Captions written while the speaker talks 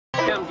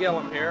Tim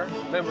Gillum here,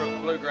 member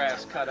of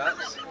Bluegrass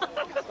Cut-Ups.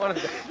 One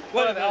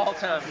of the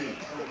all-time.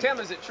 Tim,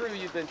 is it true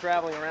you've been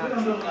traveling around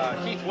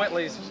Keith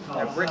Whitley's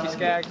and Ricky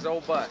Skaggs'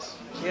 old bus?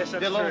 Yes,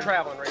 that's Did a little true.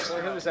 traveling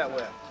recently. Who was that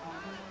with?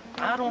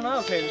 I don't know,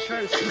 okay, the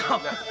truth. No.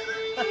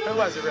 Who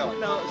was it really?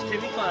 No, it was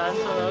Timmy Klein,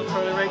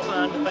 Curly Ray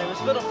Klein, the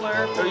famous fiddle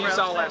player. Who you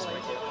saw last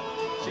weekend?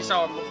 She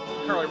saw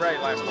Curly Ray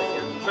last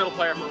weekend, fiddle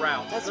player for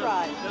Ralph. That's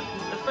right.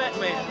 The fat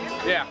man.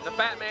 Yeah, the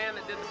fat man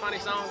that did the funny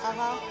songs.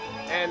 Uh-huh.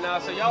 And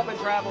so y'all been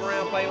traveling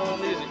around playing a little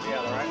music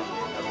together, right?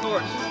 Of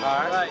course. All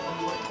right. Right.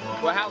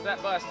 Well, how's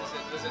that bus?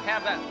 Does it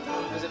have that?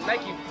 Does it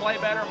make you play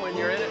better when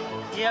you're in it?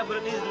 Yeah, but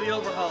it needs to be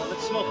overhauled.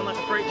 It's smoking like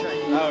a freight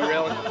train. Oh,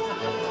 really?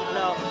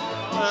 No.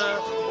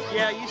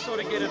 Yeah, you sort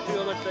of get a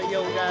feel that the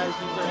young guys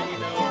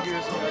was,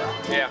 years ago.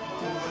 Yeah.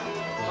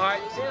 All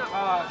right,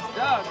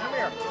 Doug, come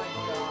here.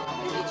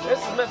 This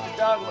is Mr.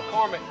 Doug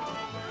McCormick,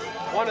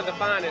 one of the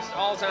finest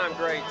all-time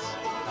greats.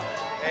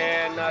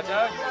 And Doug,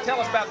 tell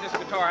us about this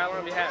guitar. How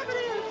long have you had it?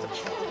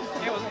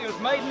 It was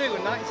made new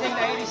in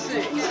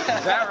 1986. Is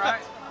that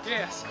right?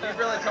 Yes. You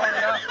really tore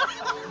it up.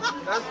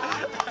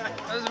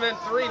 Those have been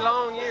 3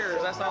 long years.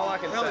 That's all I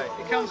can say.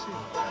 It comes from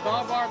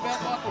barbed wire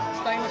belt buckles and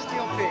stainless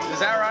steel picks. Is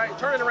that right?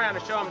 Turn it around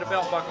and show them the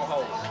belt buckle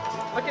holes.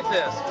 Look at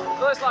this. It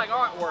looks like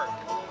artwork.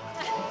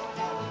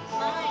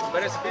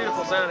 But it's a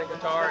beautiful sounding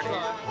guitar, and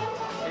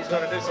he's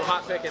going to do some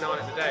hot picking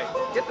on it today.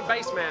 Get the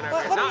bass man over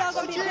here. What are y'all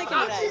going to be picking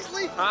today?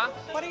 Huh?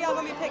 What are y'all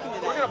going to be picking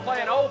today? We're going to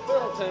play an old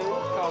fiddle tune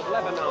called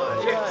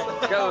Lebanon.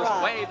 It goes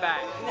way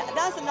back.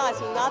 That's a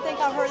nice one. I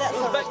think I've heard that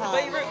several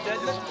times.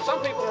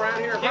 Some people around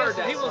here have heard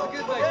that. He was a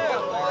good bass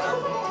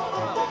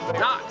player.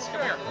 Knox,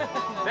 come here.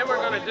 Then we're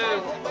going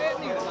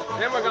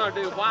to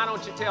do Why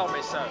Don't You Tell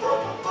Me So?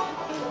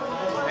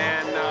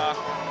 And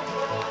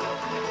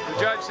the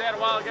judge said a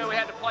while ago we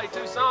had to play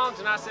 2 songs,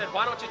 and I said,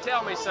 why don't you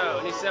tell me so?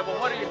 And he said, well,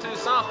 what are your 2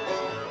 songs?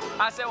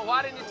 I said, well,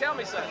 why didn't you tell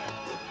me so?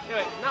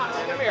 Anyway, Knox,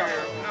 come here.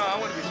 No, I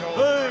want to be told.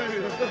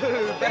 Boo!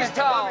 He's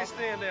tall. Let me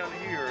stand down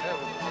here.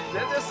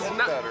 This is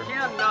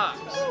Ken Knox,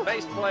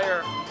 bass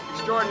player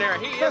extraordinary.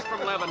 He is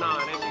from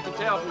Lebanon, as you can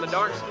tell from the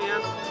dark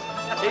skin.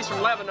 He's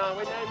from Lebanon.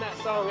 We named that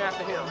song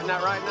after him. Isn't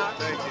that right, Knox?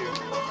 Thank you.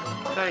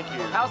 Thank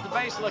you. How's the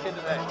bass looking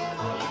today?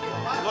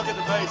 Look at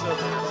the bass over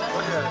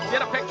here.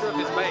 Get a picture of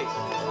his bass.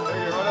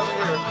 Right over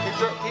here.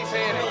 Keep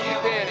panning.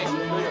 Keep panning.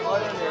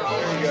 Right in there.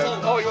 There you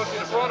go. Oh, you want to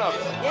see the front of it?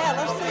 Yeah,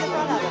 let's see the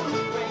front of it.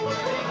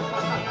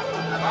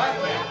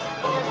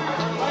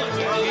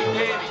 Keep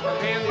panning.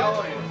 Pan the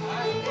audience.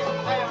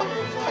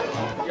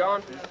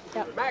 John?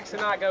 Yep. Max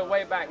and I go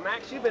way back.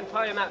 Max, you've been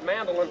playing that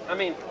mandolin,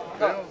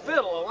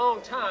 fiddle a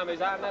long time,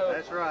 as I know.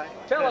 That's right.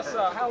 Tell us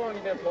how long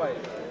you've been playing.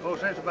 Oh,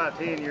 since about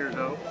 10 years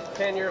old.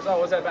 10 years old.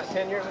 Was that about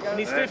 10 years ago? And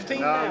he's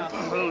 15 now. A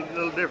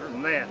little different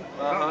than that.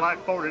 Something like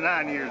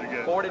 49 years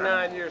ago.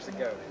 49 years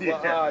ago. Yeah.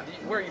 Well,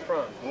 where are you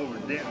from? Over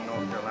in Denton,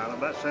 North Carolina,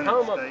 about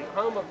Center State.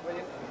 Home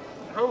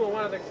of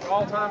one of the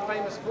all-time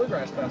famous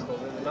bluegrass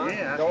festivals, is it not?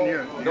 Yeah, that's Doyle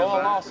nearby.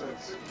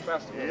 Lawson's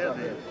festival. Yeah,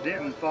 the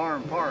Denton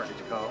Farm Park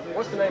it's called.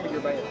 What's the name of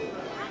your band?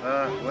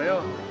 I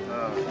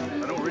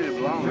don't really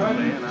belong to a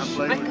band. I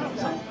play with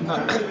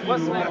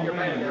What's the name of your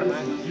band,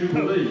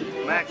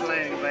 Max? Max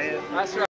Lanning Band. That's right.